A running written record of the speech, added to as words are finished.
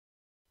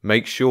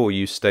Make sure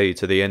you stay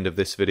to the end of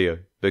this video,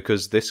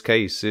 because this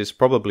case is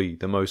probably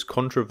the most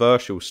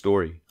controversial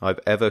story I've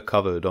ever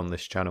covered on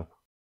this channel.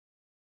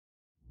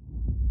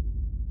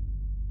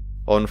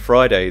 On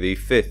Friday the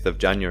 5th of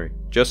January,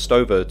 just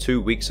over 2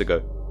 weeks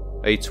ago,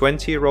 a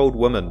 20-year-old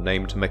woman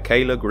named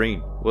Michaela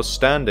Green was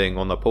standing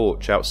on the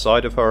porch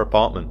outside of her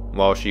apartment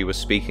while she was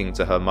speaking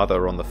to her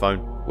mother on the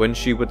phone, when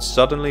she would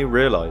suddenly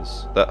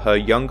realise that her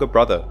younger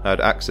brother had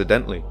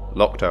accidentally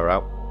locked her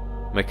out.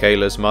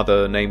 Michaela's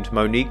mother, named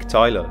Monique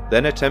Tyler,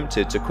 then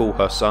attempted to call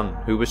her son,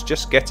 who was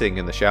just getting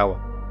in the shower,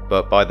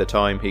 but by the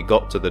time he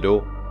got to the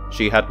door,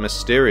 she had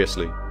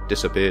mysteriously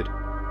disappeared.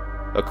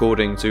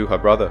 According to her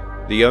brother,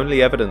 the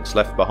only evidence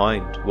left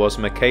behind was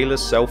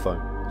Michaela's cell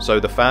phone, so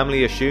the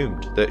family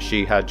assumed that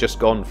she had just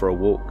gone for a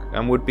walk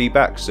and would be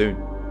back soon.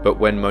 But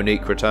when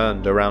Monique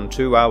returned around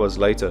 2 hours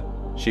later,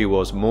 she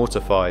was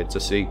mortified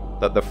to see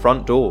that the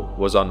front door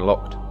was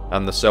unlocked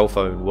and the cell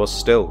phone was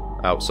still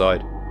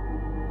outside.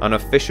 An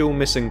official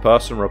missing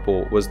person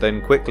report was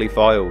then quickly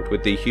filed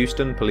with the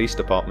Houston Police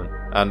Department,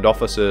 and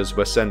officers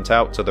were sent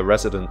out to the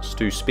residence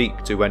to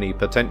speak to any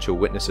potential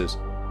witnesses.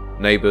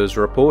 Neighbours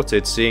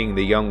reported seeing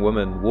the young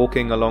woman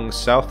walking along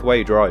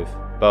Southway Drive,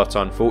 but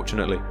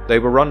unfortunately they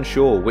were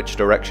unsure which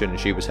direction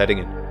she was heading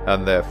in,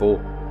 and therefore,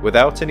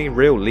 without any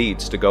real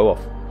leads to go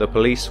off, the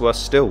police were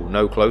still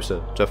no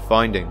closer to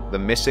finding the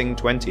missing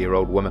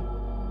 20-year-old woman.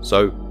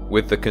 So,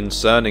 with the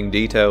concerning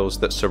details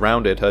that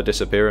surrounded her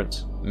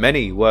disappearance,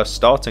 many were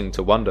starting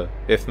to wonder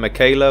if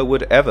Michaela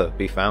would ever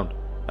be found,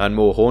 and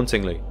more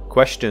hauntingly,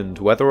 questioned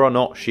whether or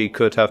not she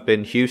could have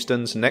been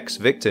Houston's next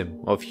victim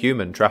of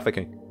human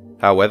trafficking.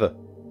 However,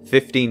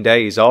 15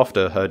 days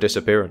after her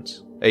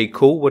disappearance, a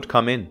call would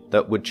come in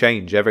that would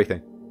change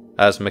everything,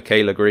 as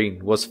Michaela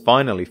Green was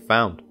finally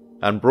found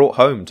and brought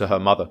home to her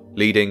mother,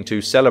 leading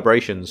to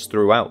celebrations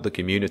throughout the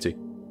community.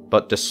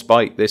 But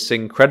despite this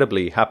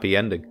incredibly happy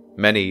ending,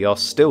 many are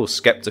still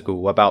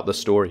skeptical about the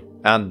story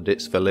and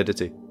its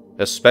validity,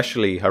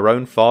 especially her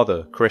own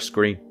father, Chris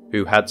Green,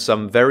 who had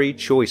some very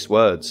choice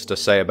words to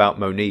say about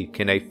Monique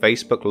in a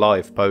Facebook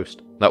Live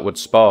post that would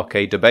spark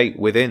a debate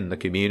within the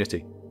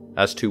community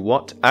as to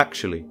what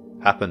actually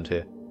happened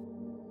here.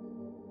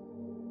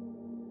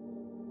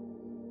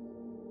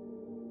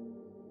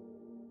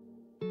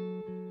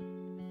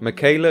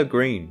 Michaela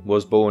Green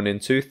was born in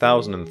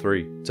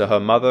 2003 to her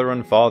mother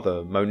and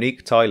father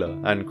Monique Tyler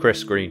and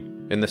Chris Green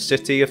in the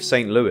city of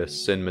St.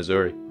 Louis in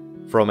Missouri.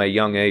 From a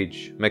young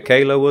age,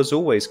 Michaela was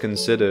always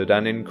considered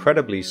an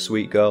incredibly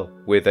sweet girl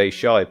with a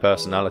shy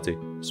personality,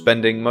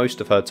 spending most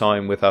of her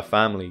time with her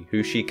family,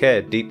 who she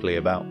cared deeply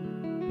about.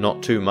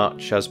 Not too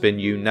much has been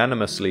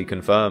unanimously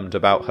confirmed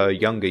about her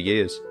younger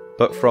years,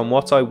 but from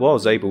what I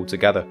was able to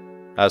gather,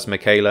 as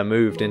Michaela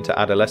moved into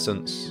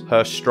adolescence,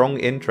 her strong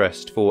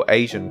interest for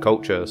Asian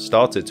culture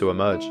started to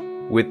emerge,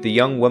 with the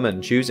young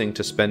woman choosing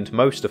to spend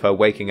most of her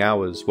waking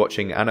hours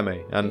watching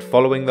anime and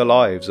following the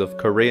lives of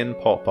Korean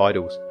pop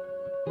idols.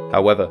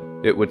 However,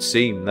 it would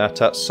seem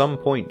that at some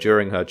point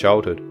during her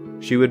childhood,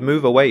 she would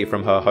move away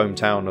from her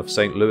hometown of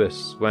St.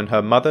 Louis when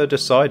her mother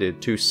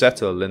decided to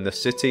settle in the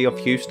city of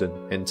Houston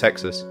in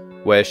Texas,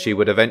 where she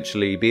would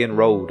eventually be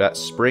enrolled at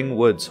Spring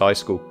Woods High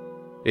School.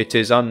 It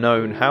is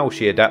unknown how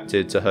she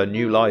adapted to her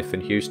new life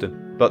in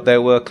Houston, but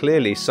there were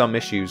clearly some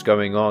issues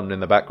going on in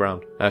the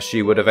background, as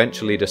she would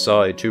eventually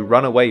decide to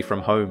run away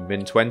from home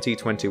in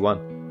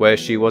 2021, where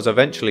she was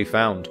eventually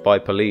found by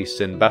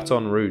police in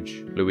Baton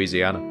Rouge,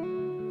 Louisiana.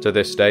 To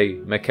this day,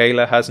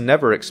 Michaela has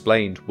never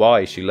explained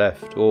why she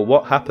left or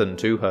what happened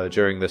to her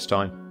during this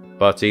time,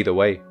 but either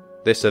way,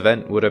 this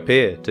event would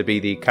appear to be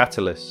the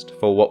catalyst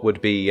for what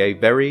would be a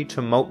very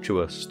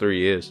tumultuous 3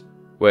 years,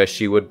 where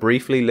she would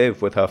briefly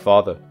live with her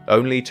father,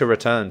 only to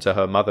return to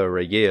her mother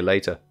a year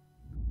later.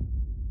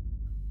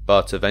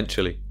 But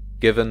eventually,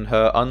 given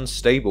her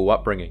unstable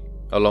upbringing,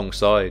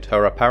 alongside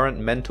her apparent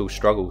mental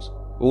struggles,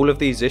 all of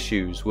these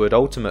issues would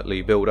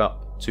ultimately build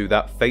up to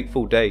that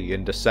fateful day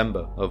in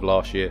December of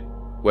last year,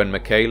 when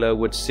Michaela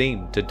would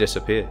seem to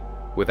disappear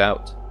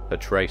without a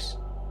trace.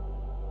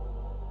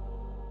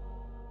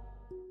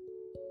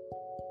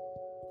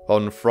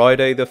 On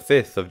Friday the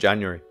 5th of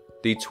January,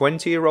 the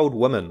 20-year-old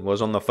woman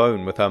was on the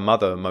phone with her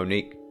mother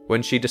Monique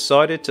when she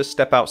decided to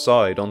step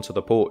outside onto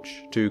the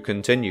porch to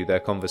continue their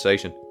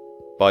conversation.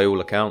 By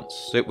all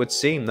accounts, it would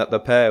seem that the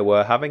pair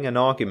were having an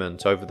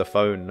argument over the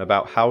phone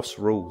about house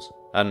rules,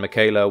 and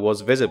Michaela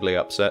was visibly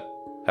upset.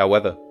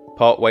 However,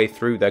 partway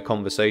through their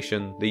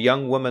conversation, the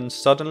young woman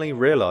suddenly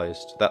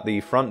realised that the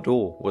front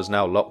door was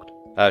now locked,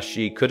 as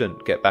she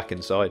couldn't get back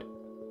inside.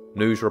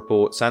 News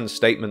reports and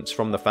statements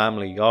from the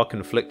family are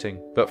conflicting,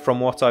 but from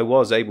what I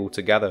was able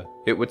to gather,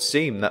 it would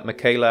seem that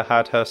Michaela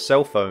had her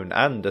cell phone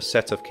and a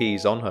set of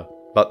keys on her,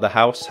 but the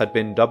house had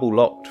been double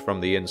locked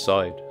from the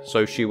inside,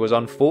 so she was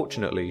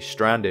unfortunately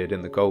stranded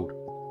in the cold.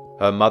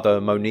 Her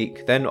mother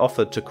Monique then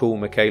offered to call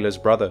Michaela's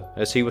brother,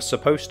 as he was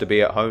supposed to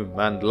be at home,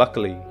 and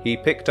luckily he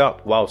picked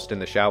up whilst in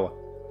the shower.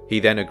 He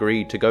then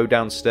agreed to go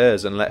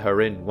downstairs and let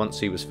her in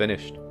once he was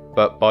finished,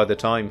 but by the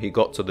time he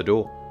got to the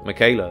door,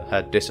 Michaela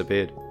had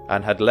disappeared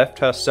and had left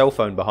her cell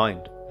phone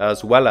behind,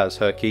 as well as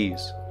her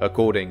keys,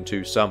 according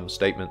to some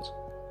statements.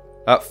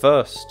 At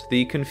first,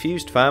 the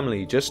confused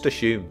family just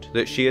assumed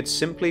that she had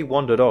simply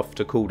wandered off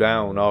to cool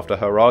down after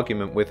her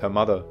argument with her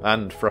mother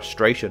and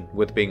frustration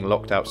with being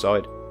locked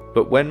outside.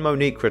 But when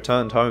Monique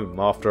returned home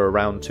after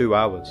around 2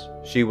 hours,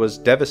 she was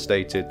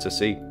devastated to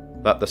see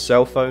that the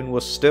cell phone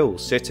was still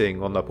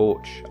sitting on the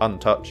porch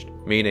untouched,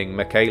 meaning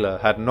Michaela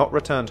had not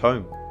returned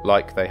home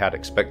like they had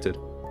expected.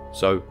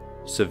 So,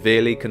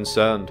 severely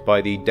concerned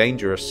by the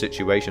dangerous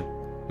situation,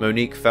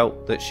 Monique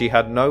felt that she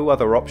had no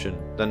other option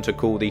than to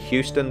call the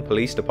Houston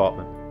Police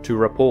Department to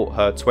report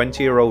her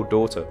 20-year-old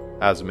daughter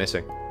as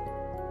missing.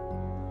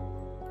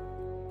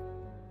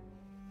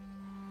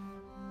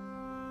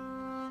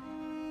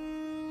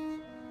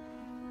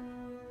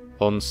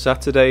 On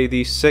Saturday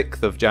the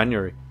 6th of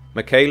January,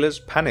 Michaela's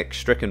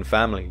panic-stricken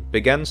family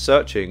began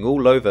searching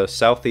all over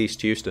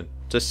southeast Houston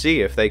to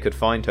see if they could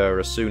find her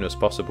as soon as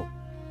possible.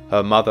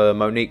 Her mother,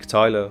 Monique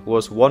Tyler,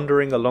 was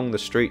wandering along the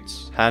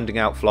streets, handing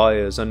out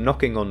flyers and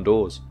knocking on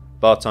doors,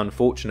 but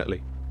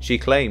unfortunately, she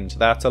claimed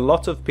that a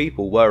lot of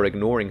people were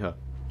ignoring her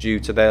due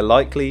to their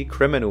likely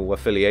criminal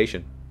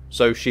affiliation,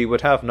 so she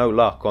would have no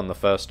luck on the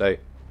first day.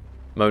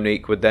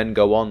 Monique would then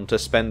go on to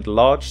spend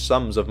large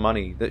sums of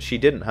money that she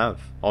didn't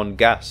have on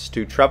gas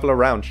to travel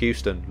around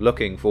Houston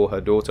looking for her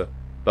daughter,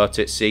 but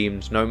it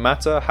seemed no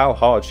matter how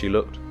hard she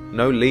looked,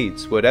 no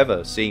leads would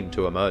ever seem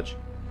to emerge.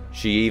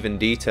 She even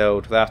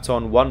detailed that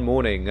on one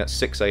morning at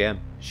 6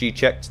 AM, she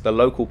checked the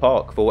local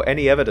park for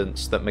any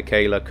evidence that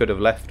Michaela could have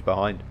left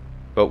behind.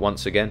 But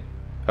once again,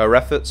 her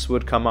efforts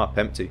would come up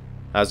empty,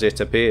 as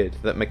it appeared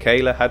that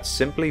Michaela had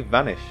simply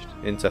vanished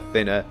into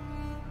thin air.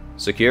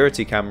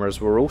 Security cameras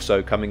were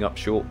also coming up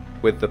short,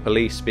 with the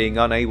police being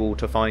unable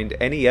to find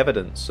any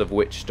evidence of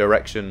which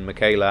direction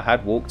Michaela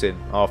had walked in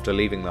after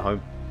leaving the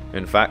home.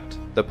 In fact,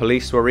 the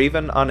police were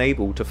even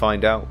unable to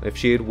find out if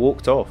she had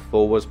walked off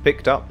or was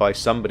picked up by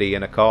somebody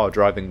in a car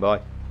driving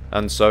by,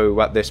 and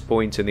so at this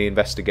point in the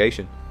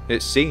investigation,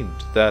 it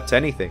seemed that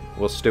anything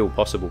was still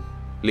possible,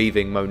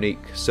 leaving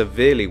Monique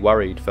severely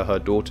worried for her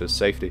daughter's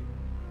safety.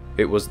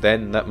 It was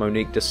then that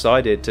Monique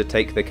decided to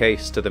take the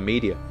case to the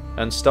media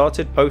and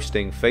started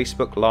posting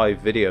Facebook Live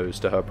videos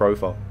to her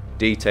profile,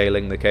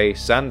 detailing the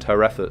case and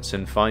her efforts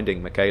in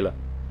finding Michaela.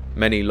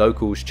 Many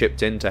locals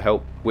chipped in to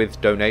help with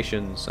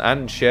donations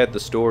and shared the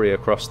story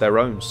across their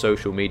own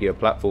social media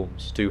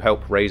platforms to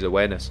help raise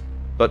awareness.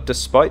 But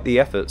despite the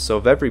efforts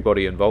of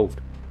everybody involved,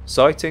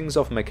 sightings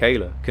of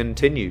Michaela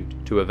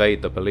continued to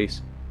evade the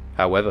police.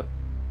 However,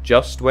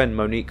 just when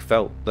Monique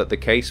felt that the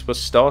case was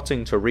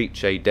starting to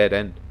reach a dead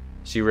end,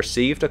 she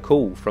received a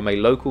call from a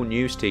local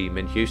news team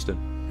in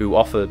Houston who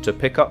offered to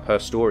pick up her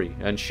story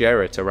and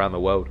share it around the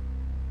world.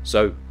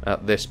 So,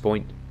 at this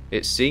point,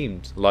 it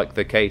seemed like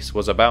the case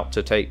was about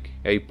to take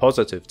a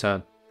positive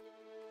turn.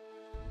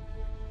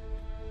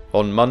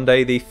 On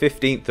Monday the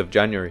 15th of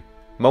January,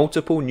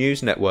 multiple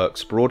news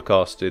networks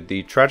broadcasted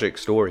the tragic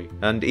story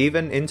and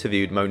even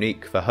interviewed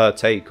Monique for her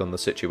take on the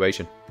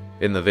situation.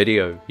 In the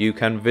video, you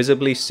can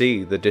visibly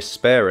see the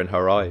despair in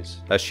her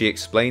eyes as she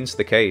explains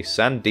the case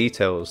and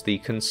details the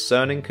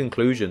concerning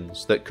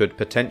conclusions that could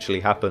potentially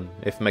happen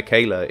if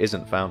Michaela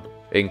isn't found,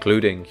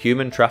 including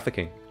human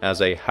trafficking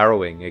as a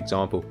harrowing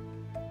example.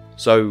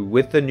 So,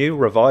 with the new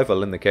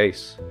revival in the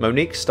case,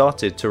 Monique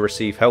started to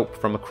receive help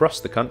from across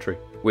the country,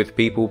 with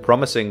people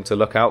promising to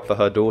look out for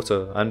her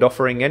daughter and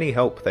offering any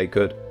help they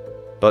could.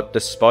 But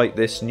despite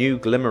this new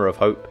glimmer of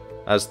hope,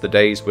 as the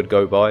days would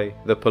go by,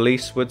 the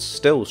police would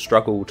still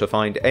struggle to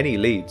find any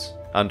leads,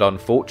 and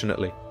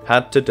unfortunately,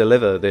 had to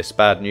deliver this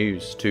bad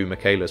news to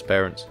Michaela's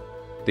parents.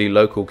 The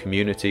local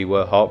community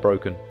were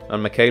heartbroken,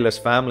 and Michaela's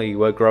family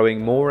were growing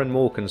more and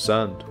more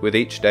concerned with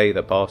each day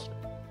that passed.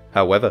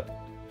 However,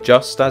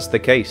 just as the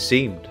case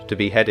seemed to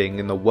be heading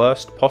in the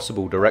worst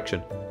possible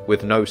direction,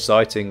 with no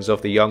sightings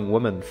of the young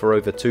woman for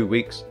over 2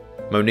 weeks,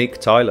 Monique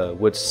Tyler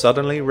would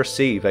suddenly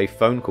receive a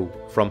phone call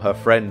from her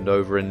friend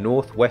over in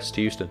northwest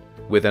Houston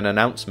with an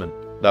announcement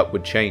that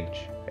would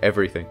change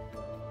everything.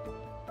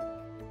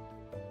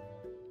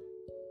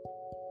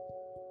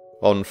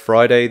 On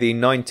Friday the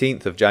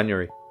 19th of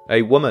January,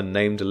 a woman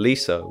named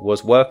Lisa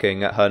was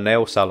working at her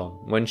nail salon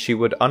when she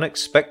would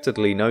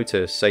unexpectedly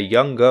notice a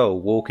young girl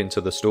walk into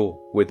the store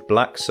with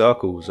black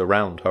circles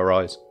around her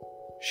eyes.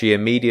 She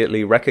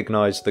immediately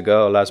recognized the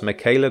girl as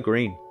Michaela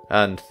Green,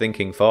 and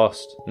thinking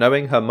fast,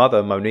 knowing her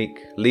mother Monique,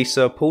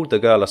 Lisa pulled the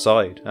girl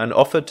aside and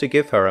offered to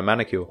give her a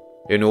manicure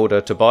in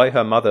order to buy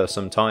her mother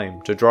some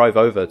time to drive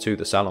over to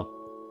the salon.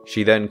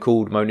 She then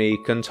called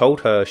Monique and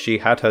told her she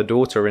had her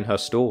daughter in her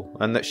store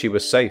and that she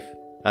was safe,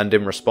 and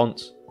in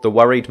response, the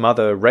worried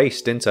mother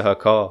raced into her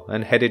car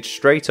and headed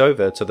straight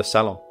over to the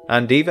salon,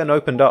 and even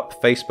opened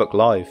up Facebook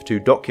Live to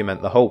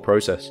document the whole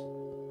process.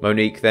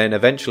 Monique then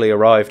eventually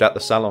arrived at the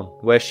salon,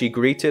 where she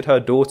greeted her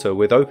daughter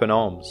with open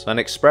arms and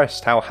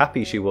expressed how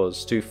happy she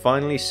was to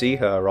finally see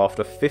her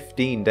after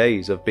 15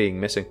 days of being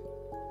missing.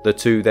 The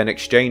two then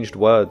exchanged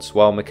words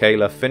while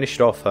Michaela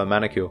finished off her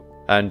manicure,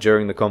 and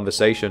during the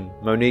conversation,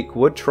 Monique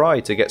would try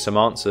to get some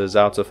answers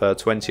out of her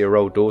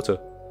 20-year-old daughter,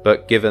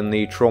 but given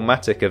the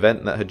traumatic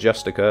event that had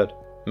just occurred,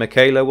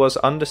 Michaela was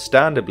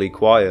understandably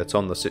quiet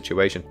on the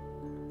situation.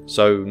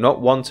 So,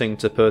 not wanting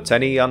to put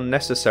any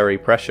unnecessary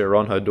pressure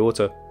on her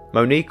daughter,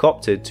 Monique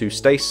opted to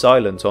stay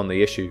silent on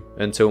the issue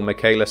until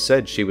Michaela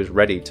said she was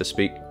ready to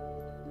speak.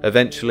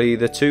 Eventually,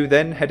 the two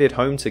then headed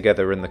home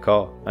together in the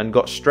car and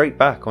got straight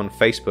back on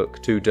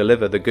Facebook to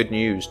deliver the good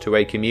news to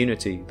a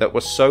community that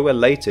was so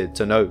elated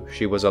to know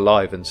she was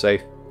alive and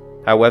safe.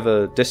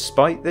 However,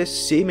 despite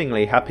this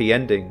seemingly happy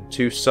ending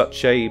to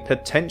such a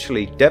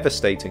potentially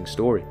devastating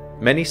story,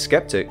 many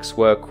skeptics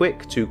were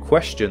quick to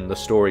question the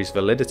story's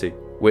validity,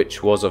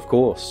 which was of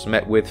course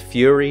met with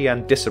fury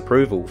and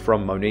disapproval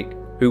from Monique,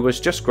 who was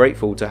just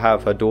grateful to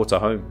have her daughter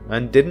home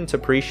and didn't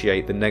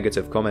appreciate the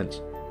negative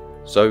comments.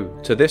 So,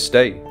 to this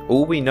day,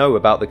 all we know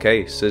about the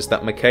case is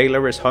that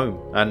Michaela is home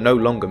and no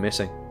longer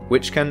missing,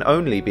 which can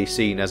only be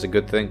seen as a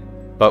good thing.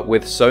 But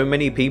with so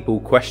many people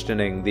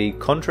questioning the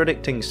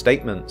contradicting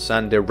statements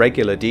and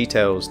irregular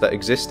details that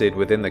existed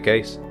within the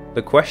case,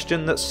 the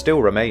question that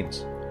still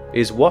remains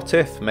is, what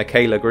if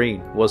Michaela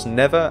Green was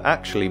never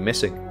actually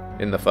missing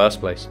in the first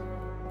place?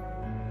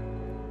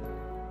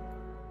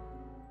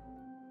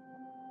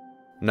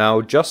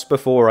 Now, just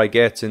before I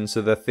get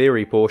into the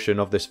theory portion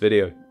of this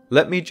video,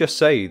 let me just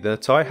say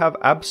that I have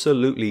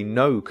absolutely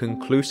no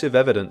conclusive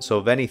evidence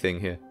of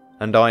anything here,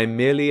 and I am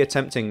merely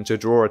attempting to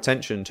draw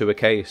attention to a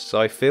case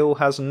I feel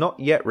has not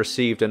yet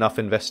received enough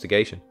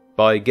investigation,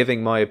 by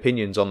giving my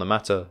opinions on the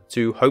matter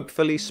to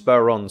hopefully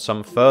spur on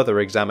some further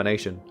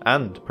examination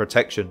and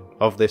protection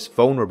of this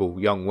vulnerable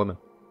young woman.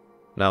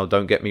 Now,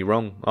 don't get me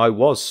wrong, I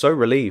was so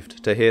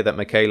relieved to hear that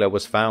Michaela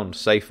was found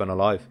safe and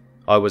alive.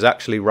 I was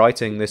actually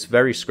writing this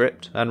very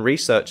script and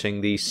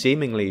researching the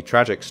seemingly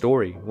tragic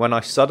story when I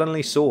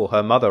suddenly saw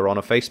her mother on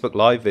a Facebook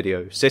Live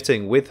video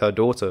sitting with her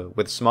daughter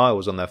with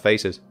smiles on their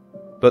faces.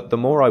 But the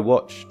more I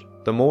watched,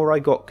 the more I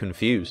got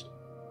confused.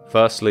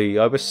 Firstly,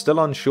 I was still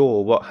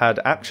unsure what had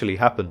actually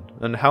happened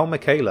and how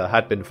Michaela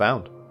had been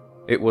found.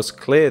 It was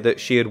clear that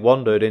she had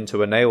wandered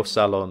into a nail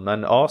salon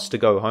and asked to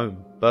go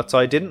home, but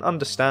I didn't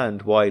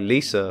understand why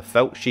Lisa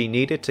felt she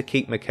needed to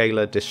keep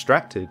Michaela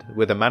distracted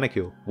with a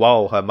manicure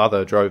while her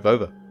mother drove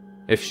over.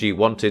 If she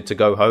wanted to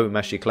go home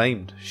as she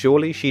claimed,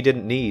 surely she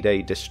didn't need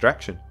a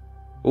distraction.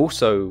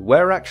 Also,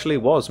 where actually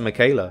was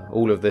Michaela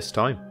all of this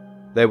time?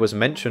 There was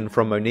mention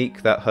from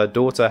Monique that her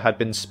daughter had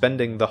been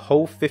spending the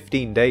whole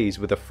 15 days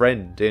with a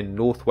friend in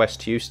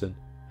northwest Houston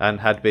and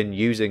had been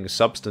using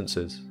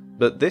substances.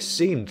 But this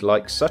seemed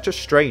like such a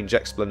strange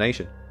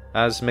explanation,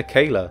 as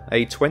Michaela,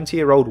 a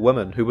 20-year-old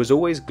woman who was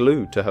always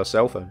glued to her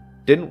cell phone,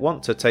 didn't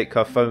want to take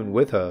her phone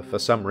with her for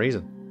some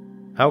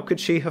reason. How could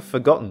she have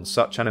forgotten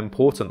such an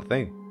important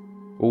thing?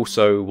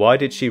 Also, why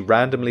did she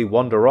randomly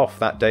wander off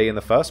that day in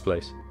the first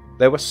place?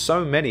 There were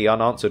so many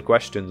unanswered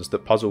questions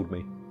that puzzled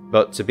me.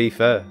 But to be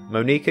fair,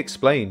 Monique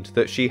explained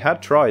that she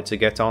had tried to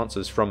get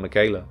answers from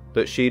Michaela,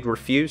 but she'd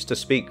refused to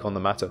speak on the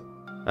matter.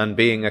 And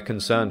being a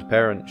concerned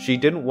parent, she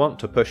didn't want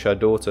to push her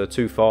daughter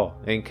too far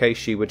in case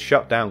she would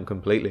shut down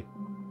completely.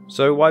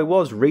 So I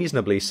was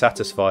reasonably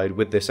satisfied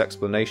with this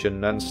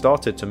explanation and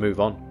started to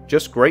move on,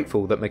 just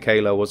grateful that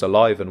Michaela was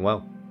alive and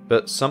well.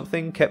 But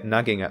something kept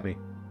nagging at me.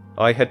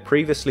 I had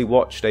previously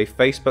watched a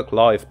Facebook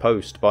Live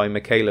post by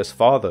Michaela's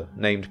father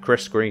named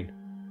Chris Green,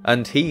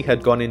 and he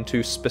had gone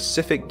into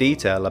specific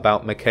detail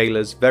about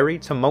Michaela's very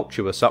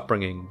tumultuous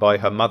upbringing by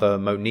her mother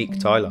Monique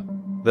Tyler.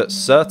 That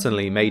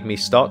certainly made me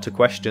start to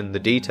question the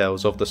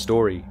details of the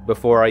story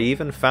before I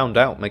even found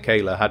out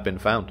Michaela had been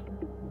found.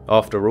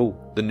 After all,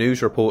 the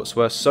news reports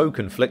were so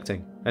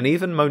conflicting, and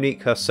even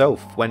Monique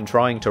herself, when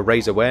trying to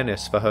raise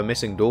awareness for her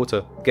missing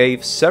daughter,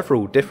 gave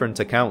several different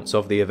accounts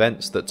of the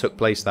events that took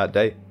place that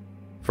day.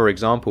 For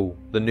example,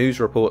 the news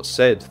reports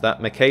said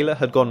that Michaela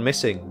had gone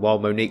missing while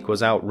Monique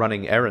was out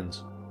running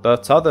errands,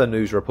 but other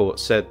news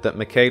reports said that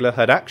Michaela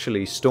had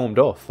actually stormed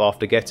off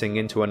after getting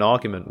into an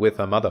argument with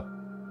her mother.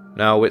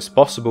 Now, it's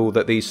possible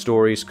that these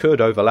stories could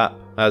overlap,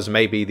 as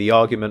maybe the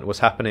argument was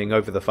happening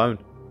over the phone.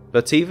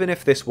 But even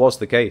if this was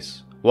the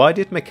case, why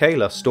did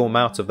Michaela storm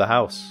out of the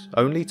house,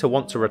 only to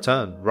want to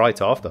return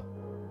right after?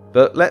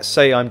 But let's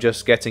say I'm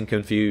just getting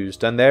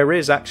confused, and there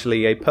is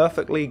actually a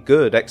perfectly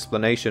good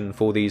explanation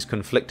for these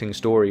conflicting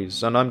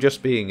stories, and I'm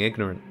just being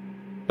ignorant.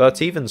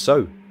 But even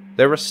so,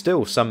 there are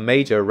still some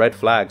major red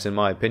flags in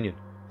my opinion,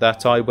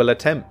 that I will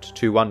attempt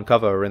to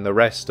uncover in the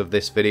rest of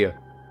this video.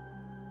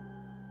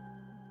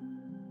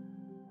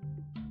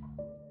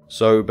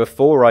 So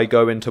before I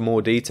go into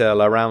more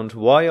detail around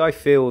why I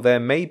feel there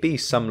may be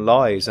some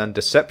lies and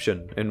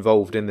deception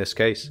involved in this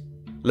case,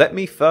 let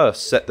me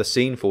first set the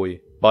scene for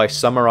you by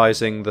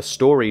summarising the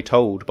story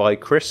told by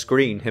Chris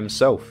Green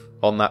himself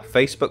on that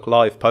Facebook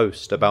Live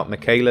post about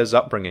Michaela's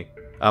upbringing,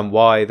 and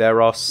why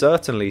there are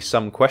certainly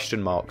some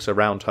question marks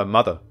around her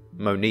mother,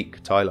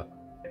 Monique Tyler.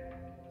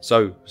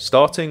 So,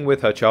 starting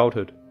with her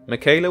childhood,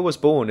 Michaela was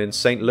born in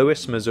St.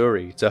 Louis,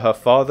 Missouri to her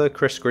father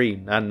Chris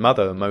Green and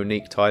mother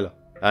Monique Tyler.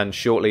 And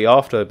shortly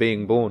after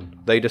being born,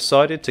 they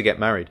decided to get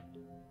married.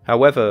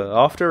 However,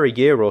 after a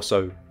year or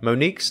so,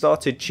 Monique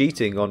started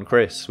cheating on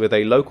Chris with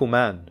a local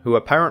man who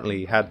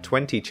apparently had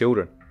 20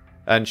 children,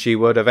 and she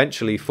would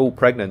eventually fall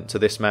pregnant to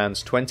this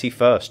man's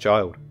 21st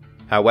child.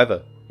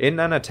 However, in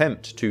an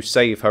attempt to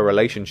save her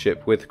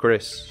relationship with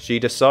Chris, she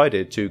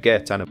decided to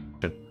get an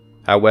abortion.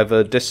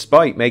 However,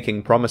 despite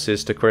making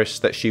promises to Chris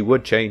that she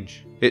would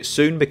change, it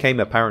soon became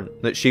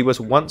apparent that she was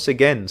once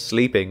again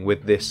sleeping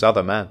with this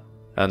other man.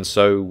 And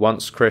so,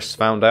 once Chris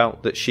found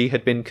out that she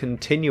had been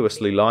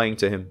continuously lying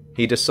to him,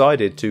 he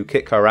decided to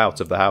kick her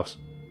out of the house.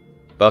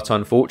 But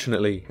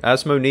unfortunately,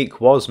 as Monique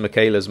was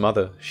Michaela's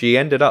mother, she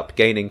ended up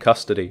gaining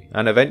custody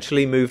and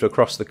eventually moved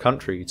across the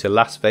country to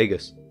Las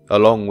Vegas,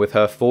 along with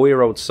her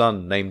 4-year-old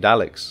son named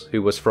Alex,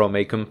 who was from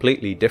a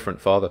completely different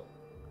father.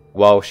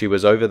 While she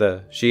was over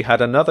there, she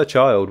had another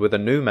child with a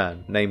new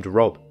man named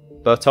Rob,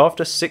 but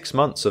after 6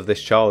 months of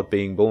this child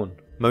being born,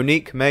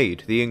 Monique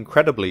made the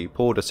incredibly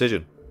poor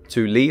decision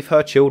to leave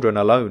her children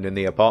alone in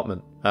the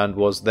apartment and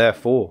was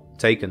therefore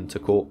taken to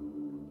court.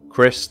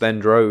 Chris then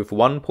drove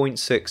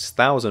 1.6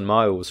 thousand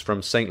miles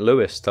from St.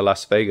 Louis to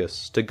Las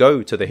Vegas to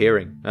go to the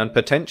hearing and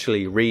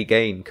potentially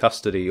regain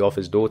custody of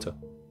his daughter.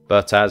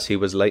 But as he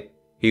was late,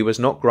 he was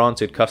not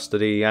granted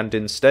custody, and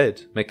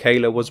instead,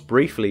 Michaela was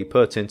briefly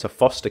put into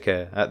foster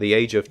care at the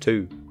age of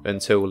 2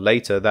 until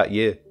later that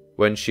year,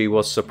 when she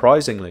was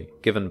surprisingly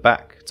given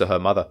back to her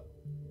mother.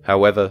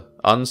 However,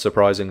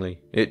 unsurprisingly,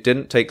 it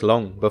didn't take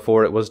long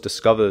before it was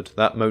discovered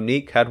that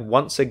Monique had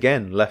once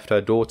again left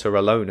her daughter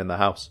alone in the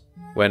house,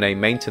 when a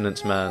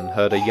maintenance man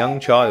heard a young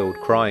child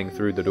crying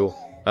through the door,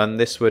 and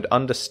this would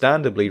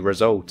understandably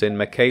result in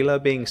Michaela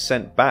being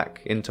sent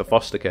back into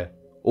foster care,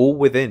 all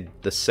within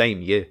the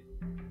same year.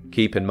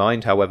 Keep in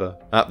mind, however,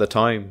 at the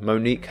time,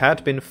 Monique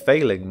had been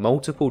failing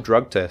multiple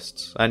drug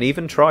tests and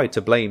even tried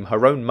to blame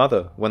her own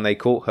mother when they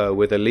caught her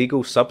with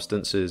illegal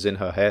substances in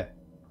her hair.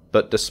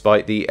 But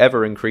despite the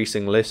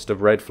ever-increasing list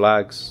of red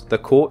flags, the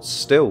courts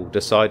still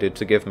decided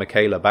to give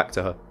Michaela back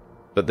to her.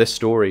 But this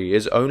story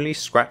is only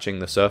scratching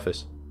the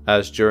surface,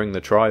 as during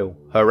the trial,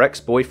 her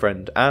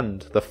ex-boyfriend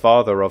and the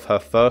father of her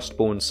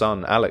firstborn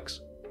son, Alex,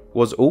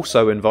 was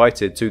also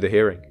invited to the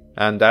hearing,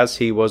 and as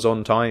he was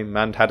on time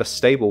and had a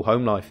stable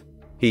home life,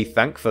 he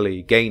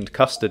thankfully gained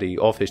custody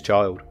of his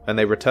child, and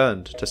they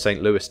returned to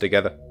St. Louis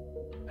together.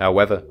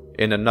 However,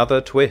 in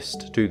another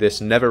twist to this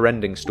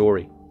never-ending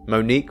story,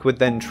 Monique would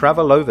then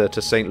travel over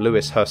to St.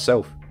 Louis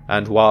herself,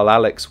 and while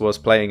Alex was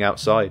playing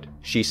outside,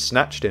 she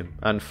snatched him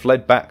and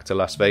fled back to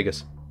Las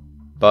Vegas.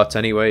 But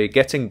anyway,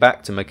 getting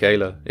back to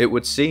Michaela, it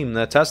would seem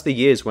that as the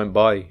years went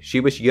by,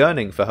 she was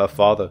yearning for her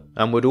father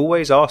and would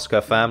always ask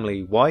her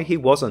family why he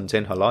wasn't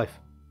in her life.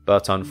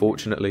 But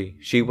unfortunately,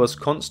 she was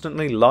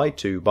constantly lied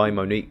to by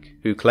Monique,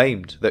 who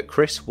claimed that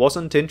Chris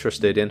wasn't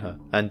interested in her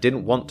and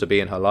didn't want to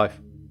be in her life.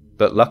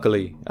 But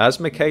luckily, as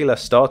Michaela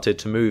started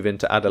to move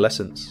into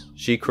adolescence,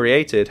 she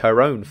created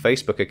her own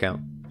Facebook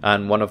account,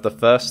 and one of the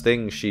first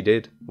things she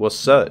did was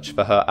search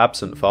for her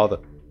absent father.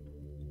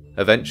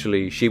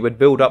 Eventually, she would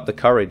build up the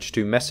courage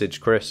to message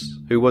Chris,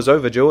 who was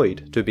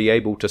overjoyed to be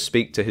able to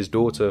speak to his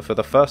daughter for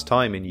the first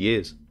time in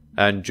years.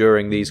 And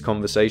during these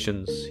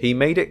conversations, he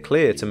made it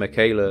clear to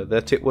Michaela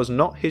that it was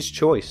not his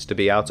choice to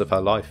be out of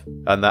her life,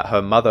 and that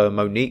her mother,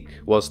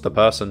 Monique, was the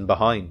person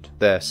behind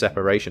their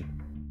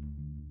separation.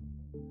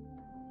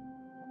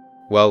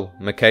 Well,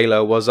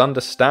 Michaela was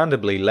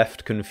understandably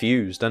left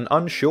confused and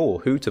unsure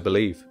who to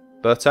believe,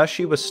 but as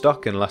she was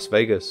stuck in Las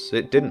Vegas,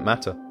 it didn't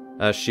matter,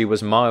 as she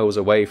was miles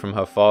away from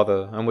her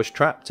father and was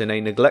trapped in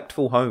a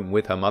neglectful home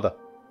with her mother.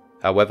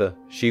 However,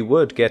 she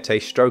would get a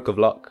stroke of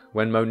luck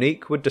when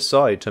Monique would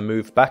decide to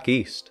move back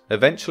east,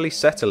 eventually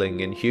settling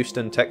in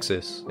Houston,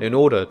 Texas, in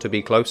order to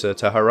be closer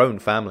to her own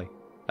family.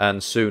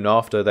 And soon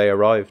after they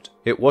arrived,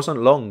 it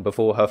wasn't long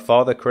before her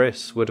father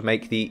Chris would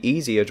make the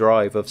easier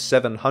drive of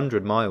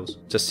 700 miles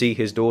to see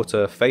his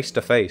daughter face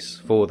to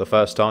face for the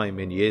first time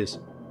in years.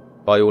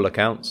 By all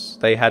accounts,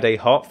 they had a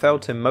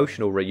heartfelt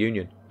emotional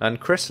reunion, and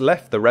Chris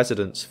left the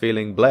residence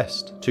feeling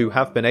blessed to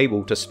have been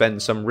able to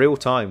spend some real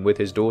time with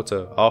his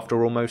daughter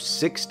after almost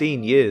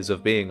 16 years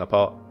of being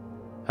apart.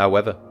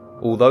 However,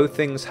 although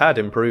things had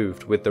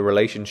improved with the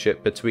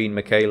relationship between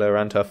Michaela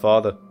and her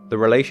father, the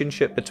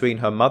relationship between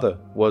her mother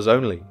was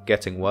only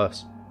getting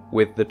worse,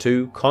 with the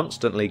two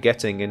constantly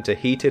getting into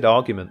heated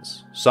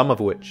arguments, some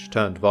of which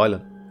turned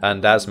violent.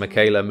 And as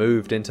Michaela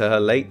moved into her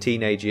late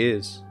teenage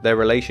years, their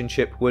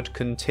relationship would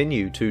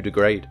continue to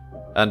degrade,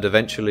 and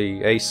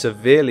eventually a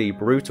severely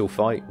brutal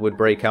fight would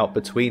break out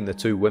between the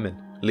two women,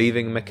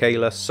 leaving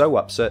Michaela so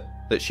upset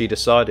that she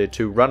decided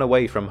to run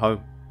away from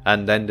home,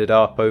 and ended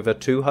up over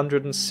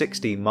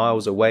 260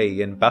 miles away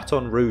in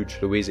Baton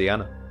Rouge,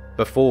 Louisiana,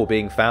 before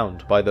being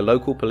found by the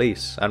local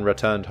police and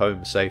returned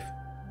home safe.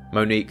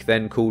 Monique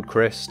then called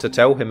Chris to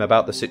tell him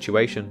about the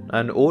situation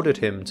and ordered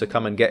him to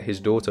come and get his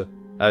daughter,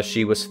 as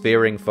she was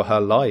fearing for her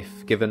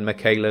life given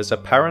Michaela's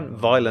apparent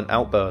violent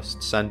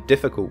outbursts and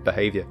difficult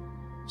behaviour.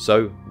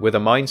 So, with a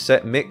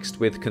mindset mixed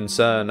with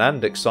concern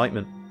and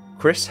excitement,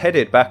 Chris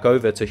headed back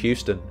over to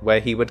Houston, where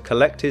he would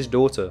collect his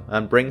daughter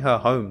and bring her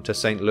home to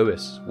St.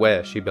 Louis,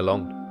 where she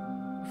belonged.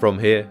 From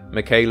here,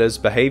 Michaela's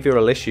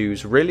behavioural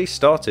issues really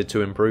started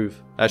to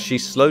improve, as she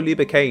slowly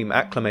became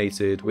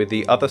acclimated with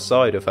the other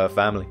side of her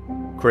family.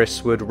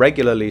 Chris would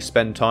regularly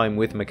spend time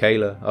with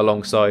Michaela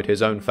alongside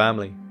his own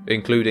family,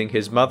 including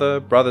his mother,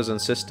 brothers and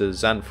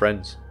sisters, and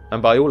friends,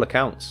 and by all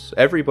accounts,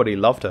 everybody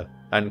loved her,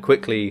 and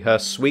quickly her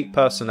sweet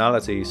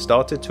personality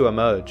started to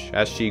emerge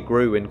as she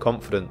grew in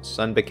confidence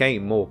and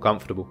became more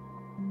comfortable.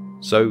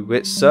 So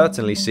it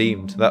certainly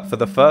seemed that for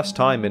the first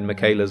time in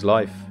Michaela's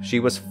life,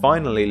 she was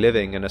finally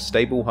living in a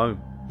stable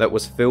home that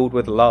was filled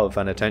with love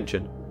and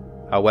attention.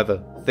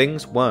 However,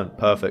 things weren't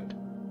perfect,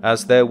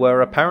 as there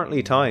were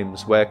apparently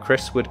times where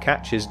Chris would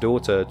catch his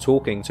daughter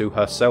talking to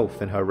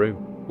herself in her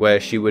room, where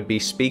she would be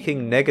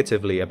speaking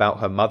negatively about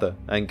her mother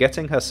and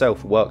getting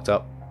herself worked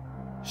up.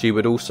 She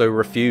would also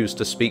refuse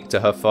to speak to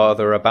her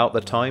father about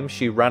the time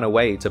she ran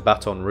away to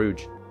Baton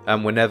Rouge,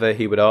 and whenever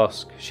he would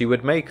ask, she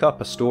would make up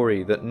a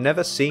story that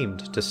never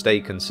seemed to stay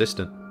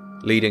consistent,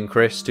 leading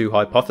Chris to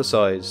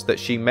hypothesize that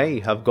she may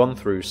have gone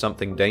through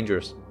something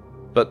dangerous.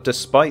 But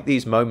despite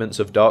these moments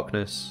of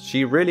darkness,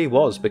 she really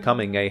was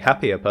becoming a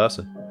happier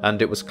person,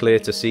 and it was clear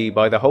to see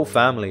by the whole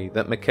family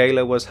that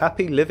Michaela was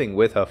happy living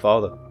with her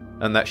father,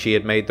 and that she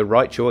had made the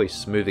right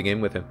choice moving in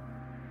with him.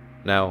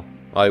 Now,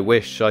 I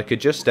wish I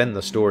could just end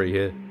the story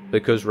here,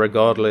 because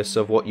regardless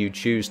of what you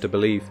choose to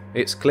believe,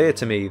 it's clear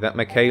to me that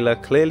Michaela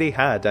clearly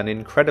had an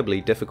incredibly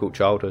difficult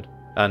childhood,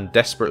 and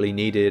desperately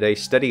needed a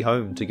steady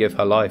home to give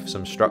her life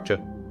some structure.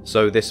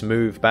 So this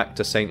move back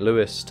to St.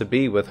 Louis to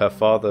be with her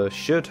father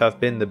should have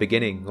been the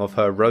beginning of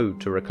her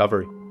road to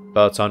recovery.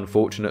 But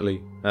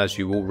unfortunately, as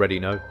you already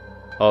know,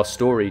 our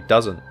story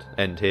doesn't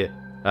end here,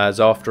 as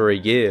after a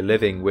year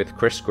living with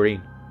Chris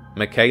Green,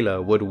 Michaela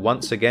would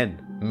once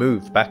again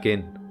move back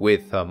in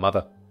with her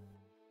mother.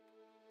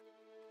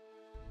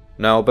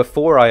 Now,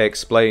 before I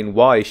explain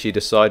why she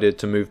decided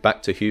to move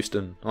back to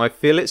Houston, I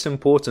feel it's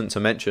important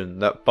to mention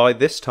that by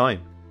this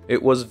time,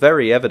 it was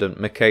very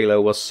evident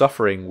Michaela was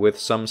suffering with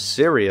some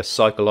serious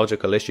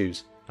psychological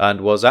issues,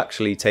 and was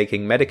actually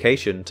taking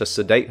medication to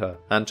sedate her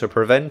and to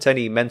prevent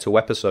any mental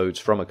episodes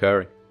from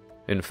occurring.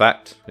 In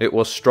fact, it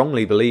was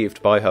strongly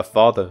believed by her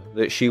father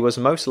that she was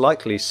most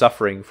likely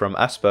suffering from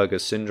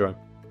Asperger's syndrome,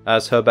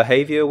 as her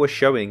behaviour was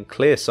showing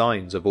clear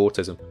signs of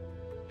autism.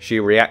 She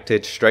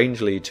reacted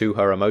strangely to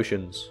her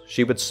emotions.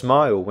 She would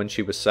smile when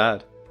she was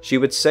sad. She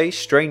would say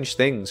strange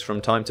things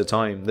from time to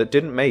time that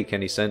didn't make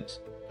any sense.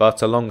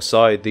 But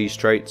alongside these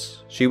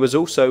traits, she was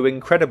also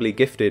incredibly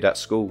gifted at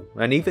school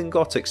and even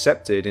got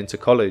accepted into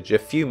college a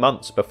few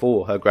months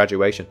before her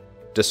graduation,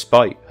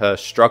 despite her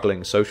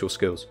struggling social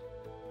skills.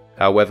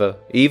 However,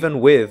 even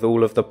with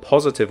all of the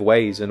positive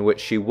ways in which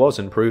she was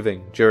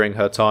improving during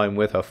her time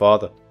with her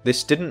father,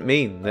 this didn't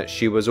mean that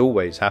she was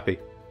always happy.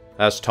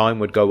 As time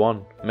would go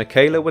on,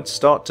 Michaela would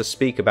start to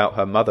speak about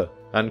her mother,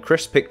 and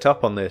Chris picked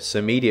up on this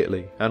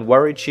immediately and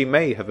worried she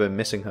may have been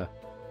missing her.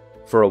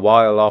 For a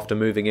while after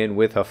moving in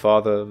with her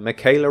father,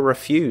 Michaela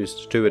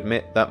refused to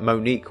admit that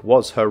Monique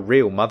was her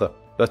real mother,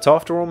 but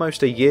after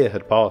almost a year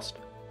had passed,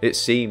 it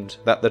seemed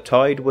that the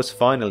tide was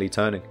finally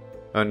turning,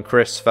 and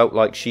Chris felt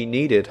like she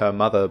needed her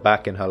mother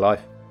back in her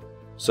life.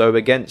 So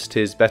against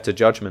his better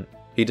judgment,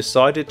 he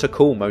decided to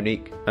call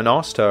Monique and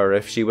asked her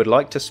if she would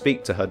like to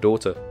speak to her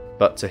daughter,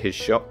 but to his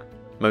shock,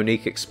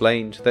 Monique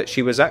explained that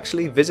she was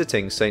actually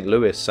visiting St.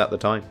 Louis at the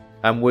time,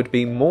 and would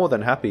be more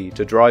than happy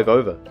to drive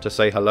over to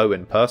say hello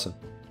in person.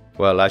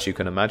 Well, as you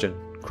can imagine,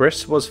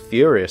 Chris was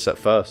furious at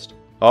first.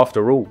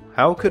 After all,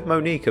 how could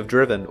Monique have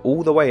driven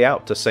all the way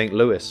out to St.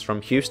 Louis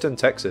from Houston,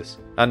 Texas,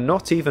 and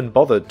not even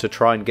bothered to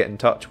try and get in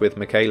touch with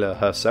Michaela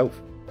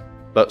herself?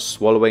 But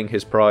swallowing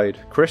his pride,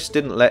 Chris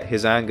didn't let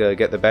his anger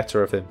get the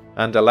better of him,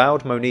 and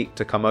allowed Monique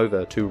to come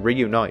over to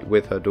reunite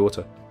with her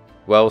daughter.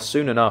 Well,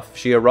 soon enough,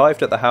 she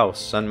arrived at the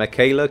house, and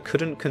Michaela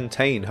couldn't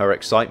contain her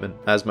excitement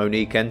as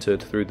Monique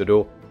entered through the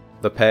door.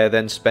 The pair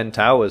then spent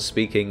hours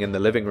speaking in the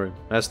living room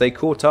as they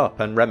caught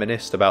up and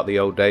reminisced about the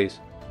old days.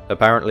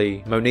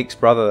 Apparently, Monique's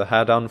brother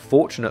had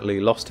unfortunately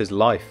lost his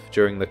life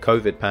during the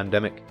COVID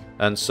pandemic,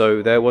 and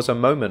so there was a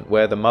moment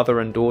where the mother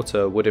and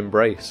daughter would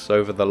embrace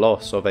over the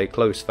loss of a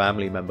close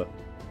family member.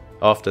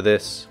 After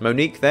this,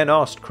 Monique then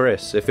asked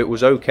Chris if it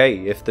was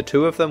okay if the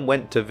two of them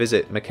went to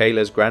visit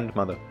Michaela's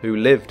grandmother, who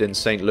lived in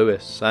St.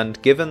 Louis,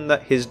 and given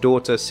that his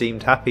daughter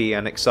seemed happy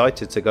and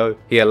excited to go,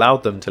 he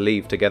allowed them to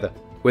leave together,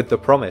 with the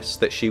promise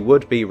that she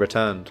would be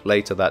returned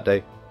later that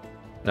day.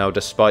 Now,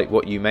 despite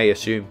what you may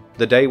assume,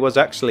 the day was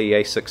actually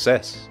a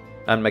success,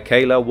 and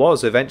Michaela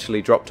was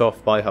eventually dropped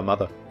off by her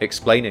mother,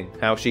 explaining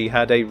how she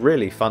had a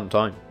really fun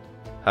time.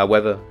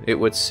 However, it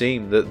would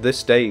seem that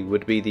this day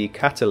would be the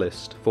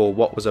catalyst for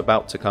what was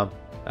about to come,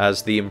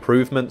 as the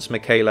improvements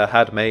Michaela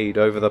had made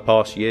over the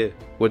past year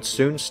would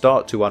soon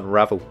start to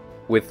unravel,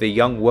 with the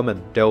young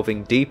woman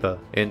delving deeper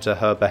into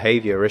her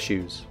behaviour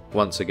issues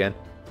once again.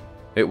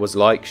 It was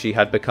like she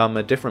had become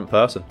a different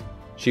person.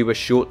 She was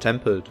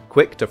short-tempered,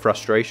 quick to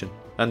frustration,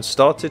 and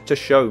started to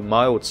show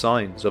mild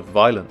signs of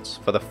violence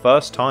for the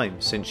first time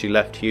since she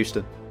left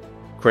Houston.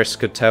 Chris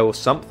could tell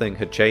something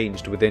had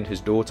changed within his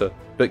daughter,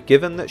 but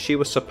given that she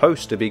was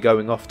supposed to be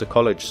going off to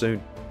college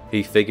soon,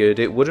 he figured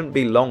it wouldn't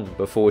be long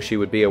before she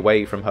would be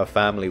away from her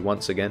family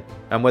once again,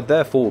 and would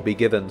therefore be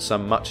given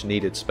some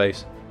much-needed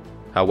space.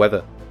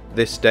 However,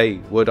 This day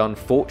would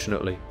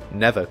unfortunately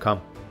never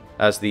come,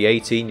 as the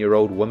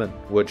 18-year-old woman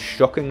would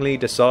shockingly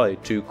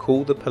decide to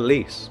call the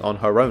police on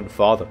her own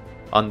father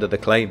under the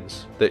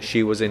claims that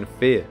she was in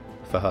fear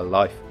for her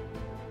life.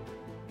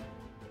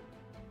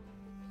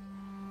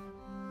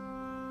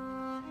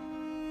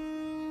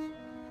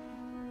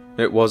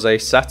 It was a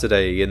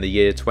Saturday in the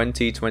year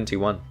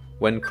 2021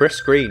 when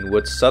Chris Green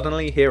would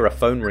suddenly hear a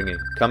phone ringing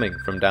coming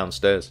from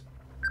downstairs.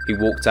 He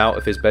walked out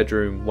of his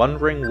bedroom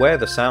wondering where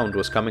the sound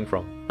was coming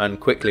from and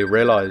quickly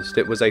realised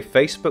it was a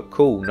Facebook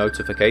call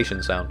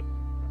notification sound.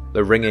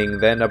 The ringing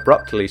then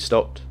abruptly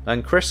stopped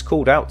and Chris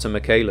called out to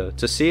Michaela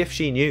to see if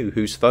she knew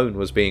whose phone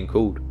was being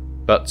called,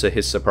 but to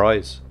his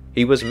surprise,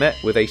 he was met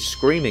with a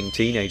screaming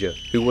teenager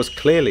who was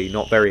clearly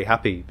not very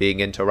happy being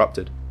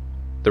interrupted.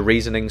 The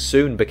reasoning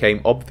soon became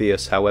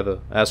obvious,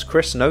 however, as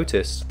Chris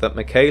noticed that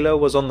Michaela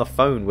was on the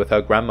phone with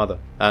her grandmother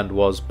and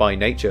was, by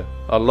nature,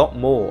 a lot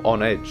more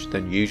on edge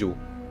than usual.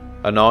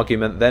 An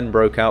argument then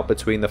broke out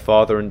between the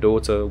father and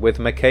daughter, with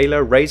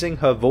Michaela raising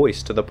her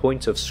voice to the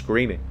point of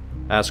screaming,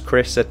 as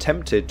Chris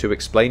attempted to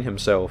explain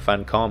himself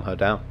and calm her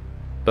down.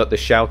 But the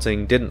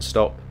shouting didn't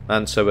stop,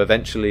 and so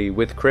eventually,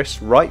 with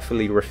Chris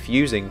rightfully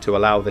refusing to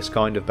allow this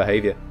kind of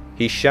behaviour,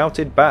 he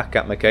shouted back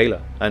at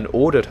Michaela and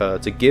ordered her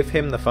to give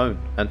him the phone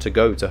and to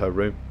go to her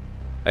room.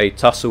 A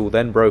tussle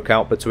then broke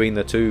out between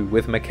the two,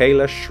 with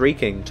Michaela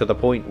shrieking to the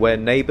point where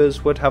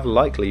neighbours would have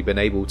likely been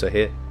able to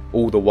hear.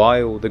 All the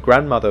while, the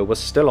grandmother was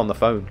still on the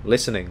phone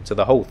listening to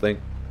the whole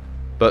thing.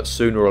 But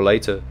sooner or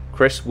later,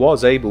 Chris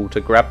was able to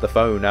grab the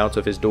phone out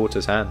of his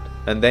daughter's hand,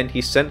 and then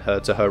he sent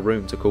her to her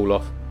room to cool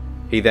off.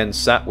 He then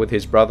sat with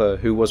his brother,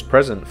 who was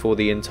present for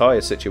the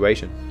entire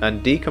situation,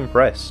 and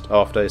decompressed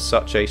after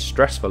such a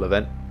stressful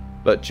event.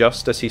 But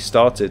just as he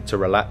started to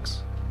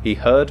relax, he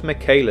heard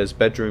Michaela's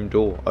bedroom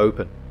door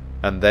open,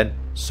 and then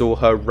saw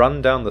her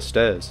run down the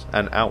stairs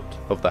and out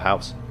of the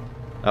house.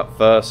 At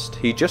first,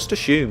 he just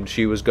assumed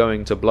she was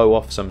going to blow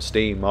off some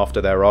steam after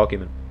their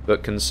argument,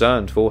 but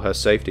concerned for her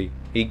safety,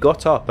 he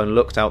got up and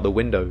looked out the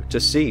window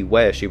to see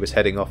where she was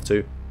heading off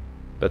to.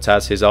 But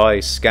as his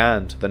eyes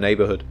scanned the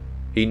neighbourhood,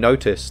 he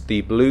noticed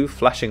the blue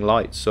flashing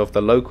lights of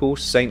the local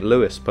St.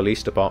 Louis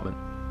Police Department,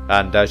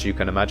 and as you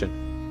can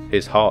imagine,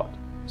 his heart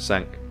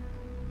sank.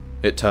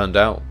 It turned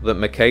out that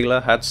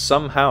Michaela had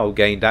somehow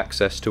gained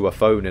access to a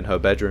phone in her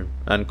bedroom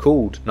and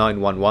called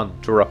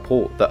 911 to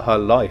report that her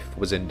life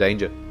was in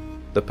danger.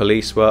 The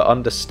police were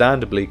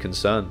understandably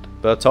concerned,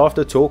 but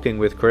after talking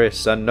with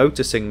Chris and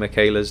noticing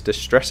Michaela's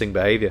distressing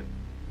behaviour,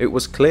 it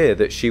was clear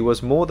that she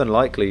was more than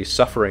likely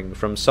suffering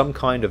from some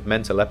kind of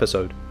mental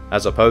episode,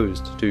 as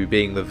opposed to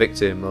being the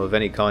victim of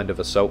any kind of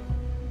assault.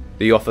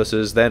 The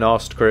officers then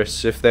asked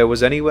Chris if there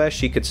was anywhere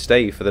she could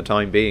stay for the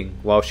time being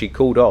while she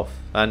cooled off,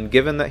 and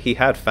given that he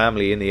had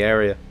family in the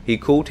area, he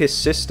called his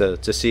sister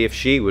to see if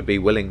she would be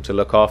willing to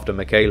look after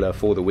Michaela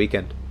for the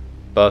weekend.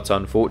 But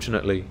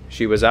unfortunately,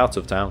 she was out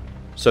of town,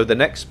 so the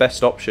next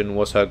best option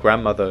was her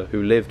grandmother,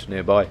 who lived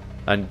nearby,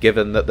 and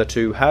given that the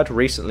two had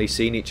recently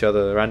seen each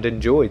other and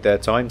enjoyed their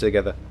time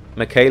together,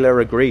 Michaela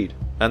agreed,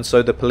 and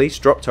so the police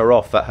dropped her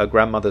off at her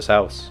grandmother's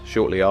house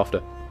shortly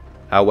after.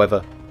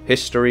 However,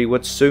 history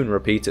would soon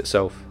repeat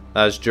itself,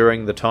 as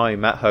during the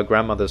time at her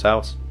grandmother's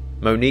house,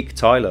 Monique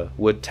Tyler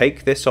would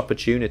take this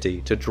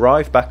opportunity to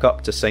drive back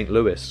up to St.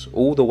 Louis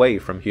all the way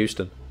from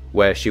Houston,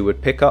 where she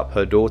would pick up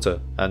her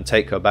daughter and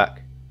take her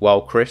back,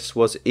 while Chris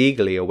was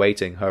eagerly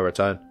awaiting her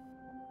return.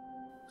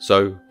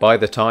 So, by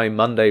the time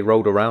Monday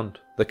rolled around,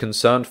 the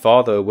concerned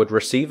father would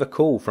receive a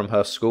call from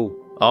her school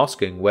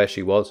asking where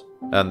she was,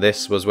 and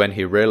this was when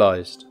he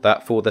realised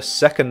that for the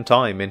second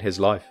time in his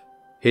life,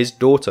 his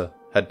daughter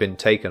had been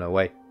taken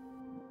away.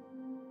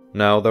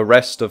 Now, the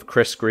rest of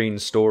Chris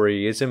Green's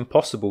story is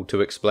impossible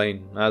to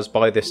explain, as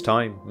by this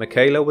time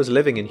Michaela was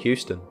living in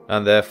Houston,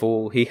 and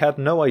therefore he had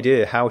no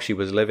idea how she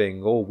was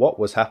living or what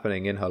was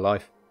happening in her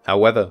life.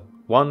 However,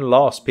 one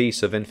last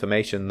piece of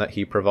information that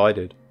he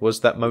provided was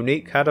that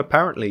Monique had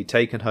apparently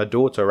taken her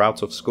daughter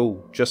out of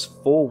school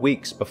just 4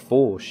 weeks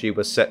before she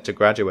was set to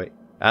graduate,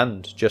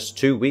 and just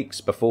 2 weeks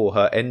before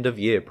her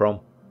end-of-year prom.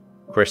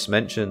 Chris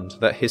mentioned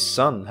that his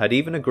son had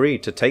even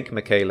agreed to take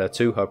Michaela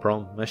to her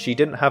prom, as she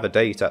didn't have a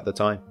date at the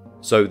time.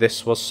 So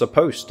this was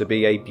supposed to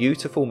be a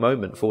beautiful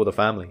moment for the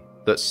family,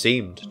 that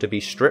seemed to be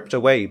stripped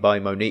away by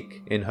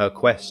Monique in her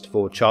quest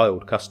for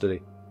child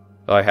custody.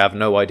 I have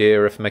no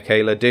idea if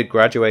Michaela did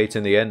graduate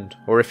in the end,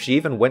 or if she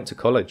even went to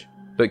college,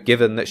 but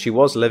given that she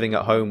was living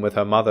at home with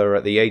her mother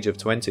at the age of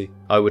 20,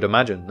 I would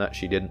imagine that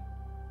she didn't.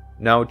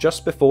 Now,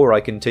 just before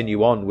I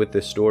continue on with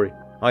this story,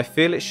 I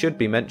feel it should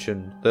be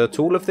mentioned that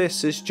all of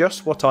this is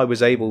just what I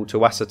was able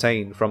to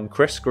ascertain from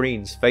Chris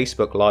Green's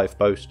Facebook Live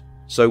post,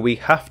 so we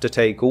have to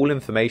take all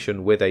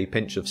information with a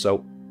pinch of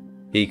salt.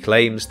 He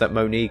claims that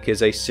Monique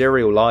is a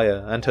serial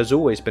liar and has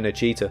always been a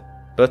cheater,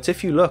 but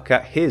if you look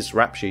at his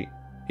rap sheet,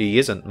 he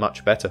isn't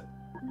much better.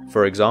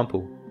 For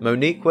example,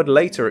 Monique would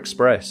later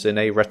express in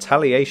a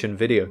retaliation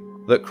video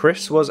that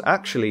Chris was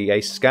actually a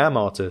scam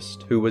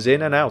artist who was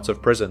in and out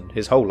of prison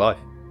his whole life.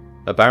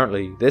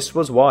 Apparently, this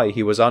was why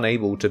he was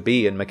unable to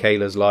be in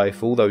Michaela's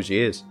life all those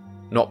years.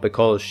 not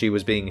because she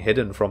was being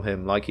hidden from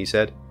him like he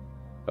said.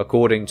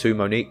 According to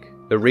Monique,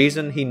 the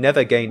reason he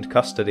never gained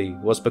custody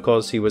was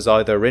because he was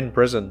either in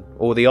prison,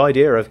 or the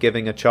idea of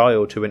giving a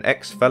child to an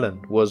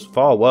ex-felon was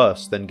far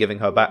worse than giving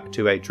her back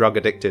to a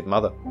drug-addicted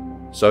mother.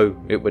 So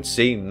it would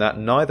seem that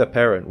neither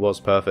parent was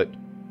perfect.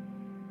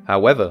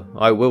 However,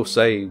 I will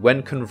say,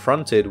 when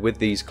confronted with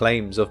these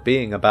claims of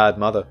being a bad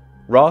mother,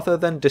 rather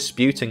than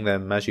disputing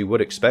them as you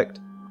would expect,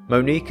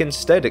 Monique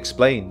instead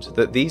explained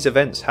that these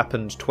events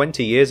happened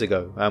 20 years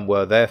ago and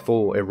were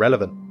therefore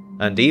irrelevant,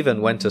 and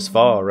even went as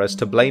far as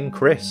to blame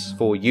Chris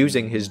for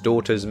using his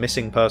daughter's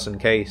missing person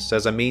case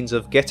as a means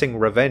of getting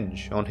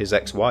revenge on his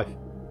ex-wife.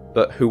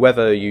 But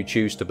whoever you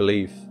choose to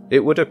believe,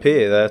 it would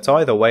appear that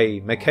either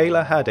way,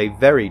 Michaela had a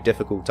very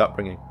difficult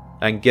upbringing,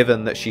 and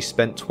given that she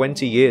spent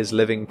 20 years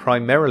living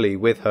primarily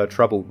with her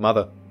troubled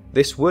mother,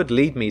 this would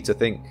lead me to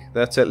think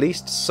that at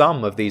least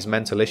some of these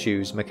mental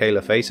issues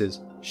Michaela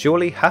faces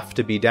surely have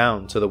to be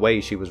down to the way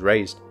she was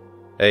raised.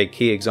 A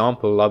key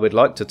example I would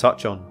like to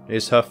touch on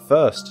is her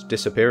first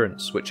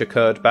disappearance, which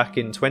occurred back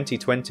in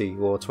 2020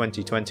 or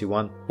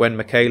 2021 when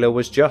Michaela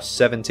was just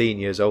 17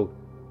 years old,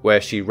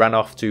 where she ran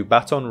off to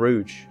Baton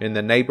Rouge in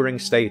the neighbouring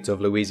state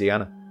of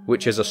Louisiana,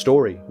 which is a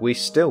story we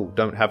still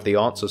don't have the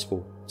answers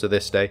for to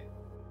this day.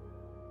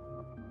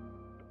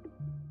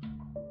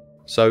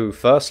 So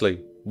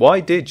firstly, why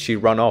did she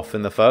run off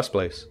in the first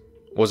place?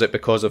 Was it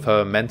because of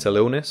her mental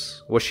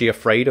illness? Was she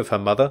afraid of her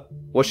mother?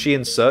 Was she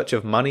in search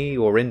of money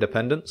or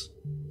independence?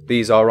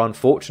 These are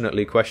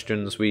unfortunately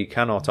questions we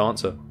cannot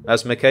answer,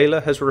 as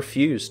Michaela has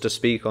refused to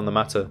speak on the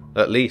matter,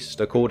 at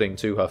least according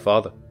to her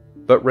father.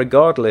 But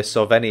regardless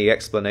of any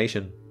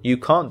explanation, you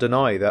can't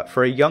deny that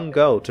for a young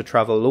girl to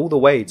travel all the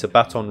way to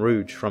Baton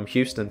Rouge from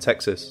Houston,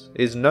 Texas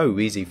is no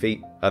easy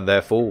feat, and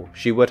therefore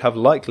she would have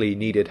likely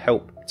needed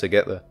help to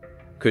get there.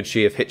 Could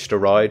she have hitched a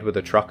ride with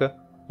a trucker?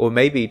 Or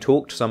maybe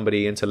talked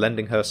somebody into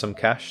lending her some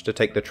cash to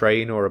take the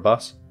train or a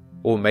bus?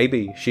 Or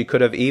maybe she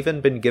could have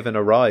even been given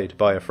a ride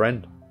by a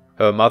friend.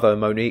 Her mother,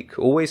 Monique,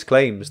 always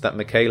claims that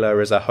Michaela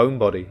is a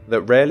homebody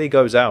that rarely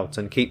goes out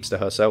and keeps to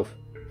herself.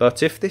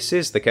 But if this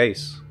is the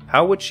case,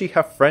 how would she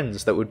have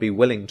friends that would be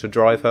willing to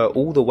drive her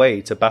all the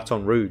way to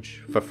Baton Rouge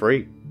for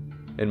free?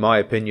 In my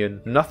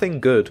opinion, nothing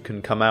good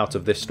can come out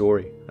of this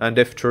story, and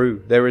if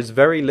true, there is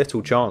very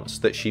little chance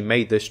that she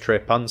made this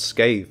trip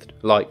unscathed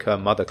like her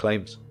mother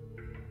claims.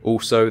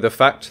 Also, the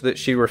fact that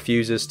she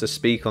refuses to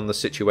speak on the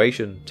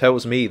situation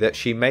tells me that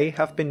she may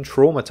have been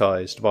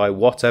traumatized by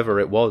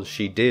whatever it was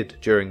she did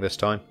during this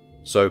time.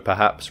 So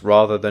perhaps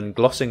rather than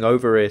glossing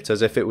over it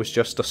as if it was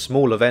just a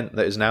small event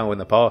that is now in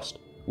the past,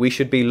 we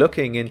should be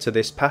looking into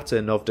this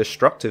pattern of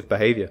destructive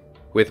behaviour,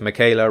 with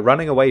Michaela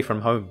running away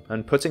from home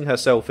and putting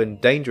herself in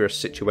dangerous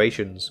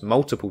situations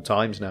multiple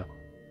times now.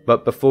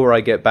 But before I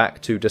get back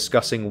to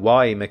discussing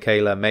why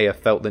Michaela may have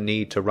felt the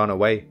need to run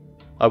away,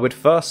 I would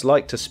first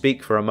like to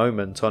speak for a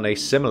moment on a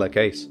similar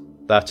case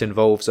that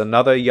involves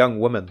another young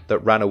woman that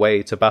ran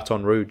away to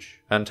Baton Rouge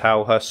and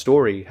how her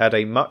story had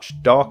a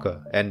much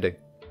darker ending.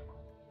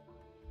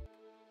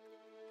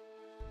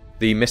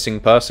 The missing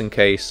person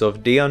case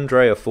of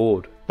Deundrea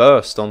Ford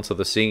burst onto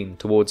the scene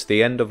towards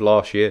the end of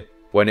last year,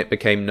 when it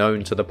became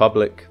known to the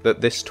public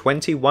that this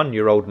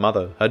 21-year-old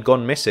mother had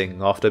gone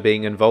missing after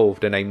being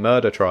involved in a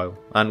murder trial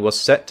and was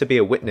set to be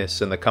a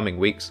witness in the coming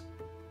weeks.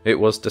 It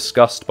was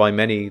discussed by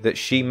many that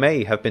she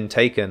may have been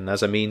taken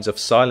as a means of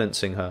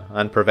silencing her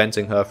and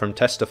preventing her from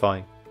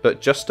testifying,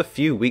 but just a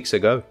few weeks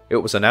ago it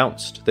was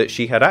announced that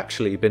she had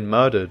actually been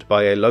murdered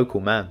by a local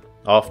man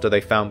after they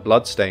found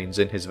bloodstains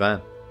in his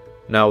van.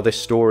 Now,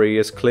 this story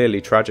is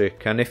clearly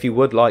tragic, and if you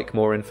would like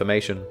more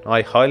information,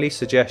 I highly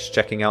suggest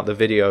checking out the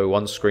video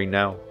on screen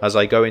now, as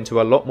I go into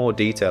a lot more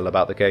detail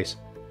about the case.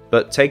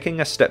 But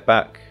taking a step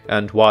back,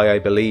 and why I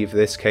believe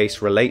this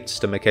case relates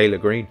to Michaela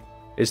Green,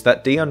 is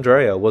that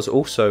Deundrea was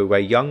also a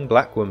young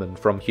black woman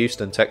from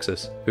Houston,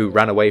 Texas, who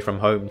ran away from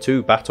home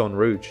to Baton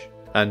Rouge,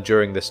 and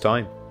during this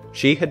time,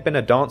 she had been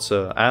a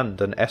dancer and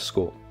an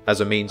escort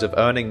as a means of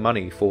earning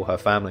money for her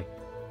family.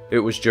 It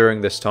was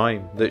during this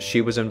time that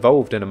she was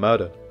involved in a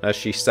murder, as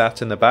she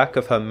sat in the back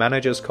of her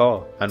manager's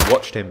car and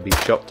watched him be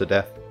shot to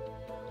death.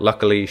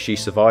 Luckily, she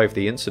survived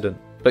the incident,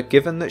 but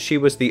given that she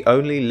was the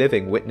only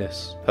living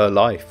witness, her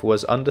life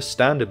was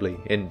understandably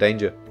in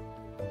danger.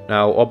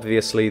 Now,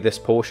 obviously this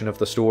portion of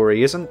the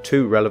story isn't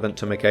too relevant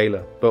to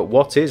Michaela, but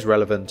what is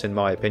relevant in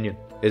my opinion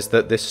is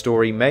that this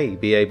story may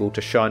be able to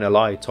shine a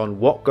light on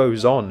what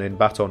goes on in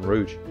Baton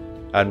Rouge,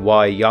 and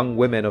why young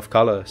women of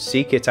colour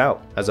seek it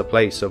out as a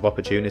place of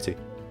opportunity.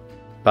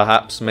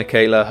 Perhaps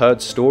Michaela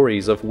heard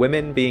stories of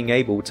women being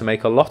able to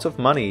make a lot of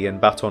money in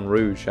Baton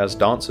Rouge as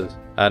dancers,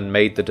 and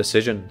made the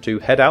decision to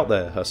head out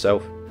there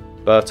herself.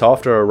 But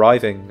after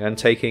arriving and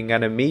taking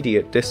an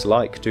immediate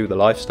dislike to the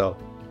lifestyle,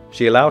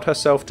 she allowed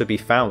herself to be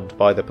found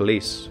by the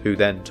police, who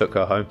then took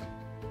her home.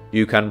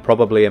 You can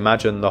probably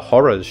imagine the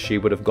horrors she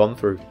would have gone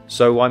through,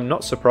 so I'm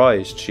not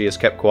surprised she has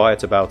kept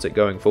quiet about it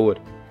going forward.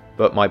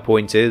 But my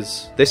point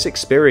is, this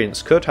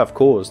experience could have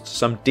caused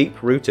some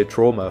deep-rooted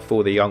trauma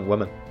for the young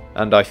woman,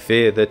 and I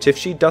fear that if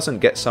she doesn't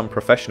get some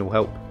professional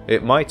help,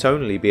 it might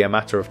only be a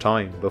matter of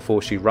time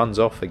before she runs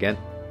off again.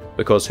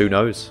 Because who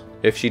knows,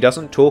 if she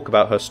doesn't talk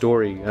about her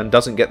story and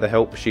doesn't get the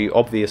help she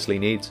obviously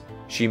needs,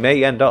 she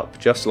may end up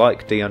just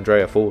like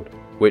Deundrea Ford,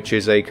 which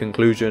is a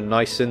conclusion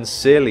I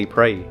sincerely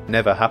pray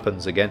never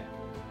happens again.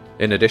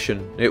 In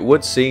addition, it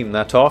would seem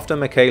that after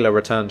Michaela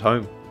returned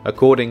home,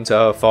 according to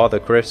her father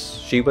Chris,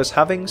 she was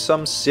having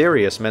some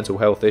serious mental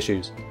health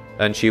issues,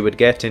 and she would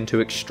get into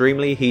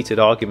extremely heated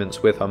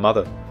arguments with her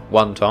mother,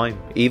 one time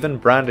even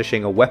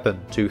brandishing a weapon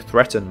to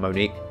threaten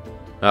Monique.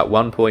 At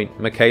one point,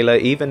 Michaela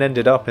even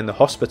ended up in the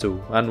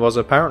hospital and was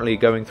apparently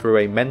going through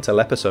a mental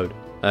episode,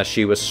 as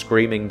she was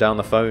screaming down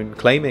the phone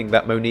claiming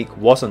that Monique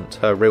wasn't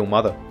her real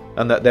mother,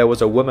 and that there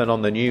was a woman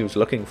on the news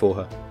looking for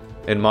her.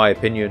 In my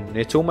opinion,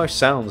 it almost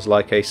sounds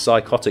like a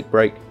psychotic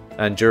break,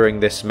 and during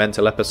this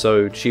mental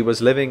episode she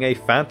was living a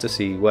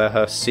fantasy where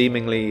her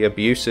seemingly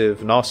abusive,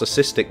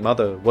 narcissistic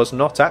mother was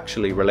not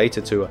actually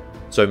related to her,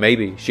 so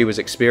maybe she was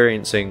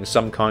experiencing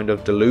some kind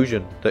of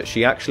delusion that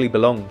she actually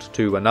belonged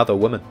to another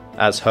woman,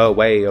 as her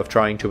way of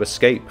trying to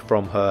escape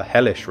from her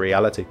hellish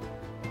reality.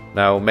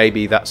 Now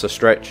maybe that's a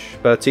stretch,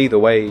 but either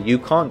way, you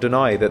can't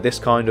deny that this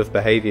kind of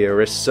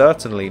behaviour is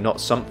certainly not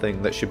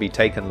something that should be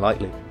taken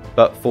lightly.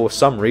 But for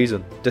some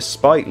reason,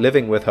 despite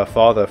living with her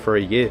father for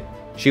a year,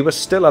 she was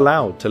still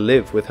allowed to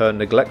live with her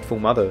neglectful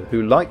mother,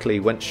 who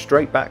likely went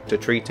straight back to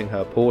treating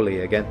her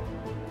poorly again.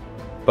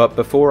 But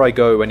before I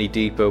go any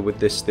deeper with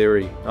this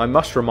theory, I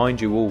must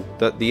remind you all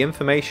that the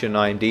information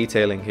I am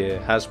detailing here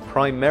has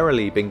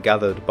primarily been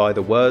gathered by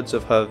the words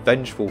of her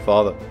vengeful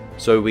father,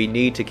 so we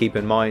need to keep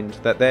in mind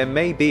that there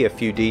may be a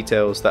few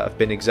details that have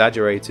been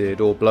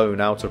exaggerated or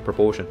blown out of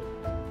proportion.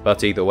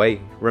 But either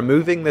way,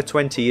 removing the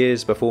 20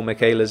 years before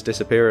Michaela's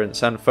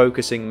disappearance and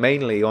focusing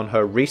mainly on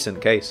her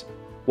recent case,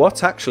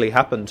 what actually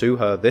happened to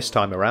her this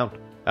time around?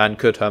 And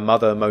could her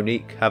mother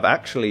Monique have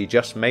actually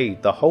just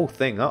made the whole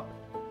thing up?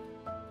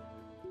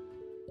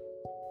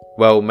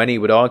 Well, many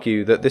would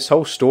argue that this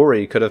whole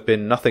story could have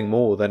been nothing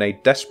more than a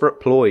desperate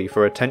ploy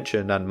for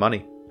attention and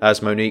money,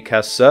 as Monique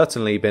has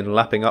certainly been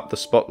lapping up the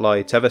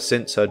spotlight ever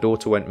since her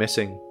daughter went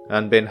missing,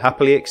 and been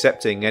happily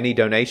accepting any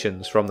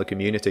donations from the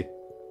community.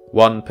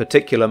 One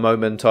particular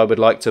moment I would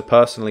like to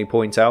personally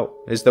point out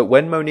is that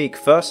when Monique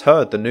first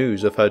heard the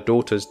news of her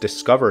daughter's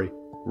discovery,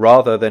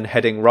 rather than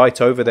heading right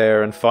over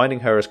there and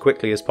finding her as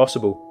quickly as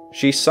possible,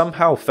 she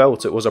somehow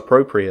felt it was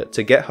appropriate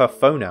to get her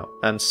phone out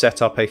and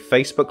set up a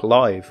Facebook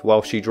Live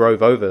while she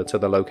drove over to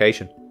the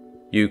location.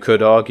 You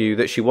could argue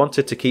that she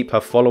wanted to keep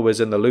her followers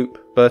in the loop,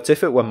 but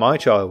if it were my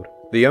child,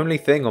 the only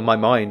thing on my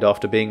mind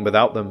after being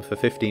without them for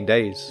 15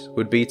 days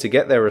would be to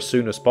get there as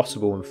soon as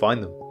possible and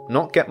find them,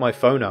 not get my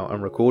phone out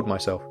and record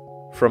myself.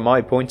 From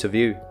my point of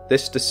view,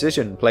 this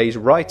decision plays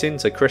right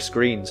into Chris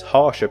Green's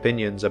harsh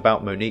opinions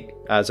about Monique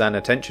as an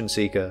attention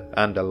seeker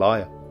and a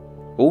liar.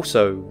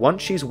 Also,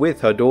 once she's with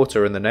her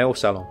daughter in the nail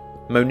salon,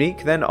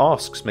 Monique then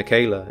asks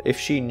Michaela if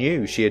she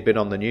knew she had been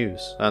on the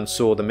news and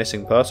saw the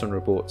missing person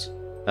reports,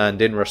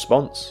 and in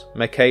response,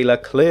 Michaela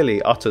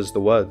clearly utters the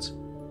words,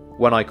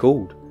 "When I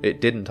called,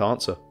 it didn't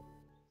answer."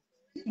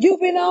 You've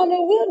been on the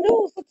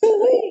news for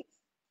 2 weeks.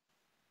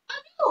 I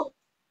know.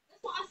 That's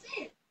what I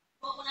said.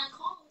 But when I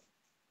called,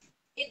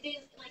 it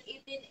didn't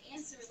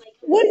answer.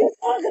 What are you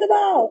talking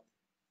about?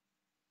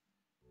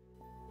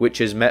 Which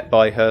is met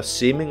by her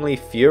seemingly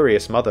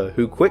furious mother,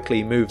 who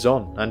quickly moves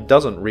on and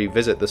doesn't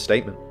revisit the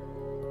statement.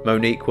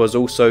 Monique was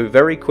also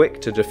very quick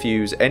to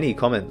diffuse any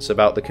comments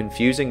about the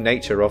confusing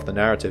nature of the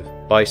narrative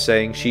by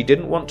saying she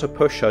didn't want to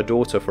push her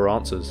daughter for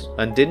answers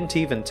and didn't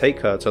even take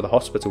her to the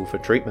hospital for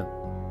treatment.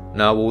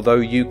 Now, although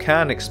you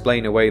can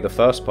explain away the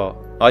first part,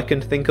 I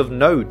can think of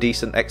no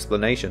decent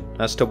explanation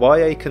as to why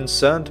a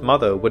concerned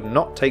mother would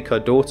not take her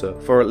daughter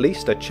for at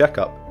least a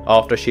checkup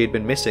after she had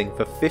been missing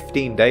for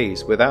 15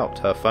 days without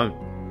her phone.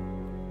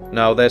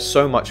 Now, there's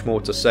so much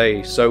more to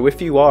say, so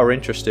if you are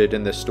interested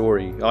in this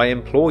story, I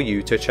implore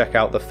you to check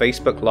out the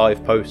Facebook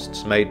Live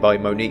posts made by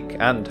Monique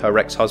and her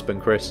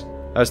ex-husband Chris,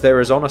 as there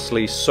is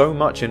honestly so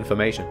much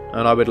information,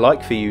 and I would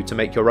like for you to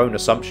make your own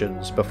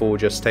assumptions before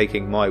just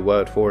taking my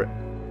word for it.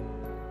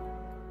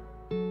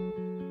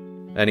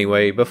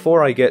 Anyway,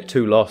 before I get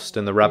too lost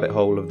in the rabbit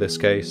hole of this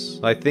case,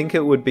 I think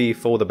it would be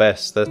for the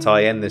best that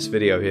I end this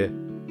video here.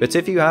 But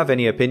if you have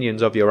any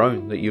opinions of your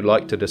own that you'd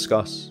like to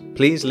discuss,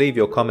 please leave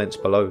your comments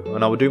below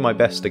and I will do my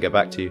best to get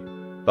back to you.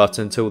 But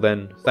until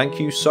then, thank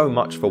you so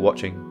much for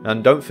watching,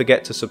 and don't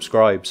forget to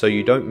subscribe so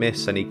you don't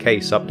miss any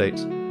case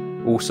updates.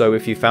 Also,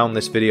 if you found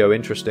this video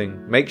interesting,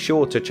 make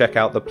sure to check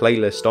out the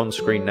playlist on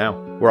screen now,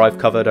 where I've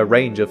covered a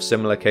range of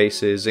similar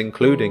cases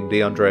including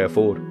Deundrea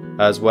Ford,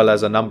 as well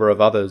as a number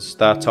of others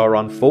that are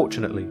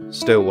unfortunately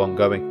still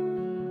ongoing.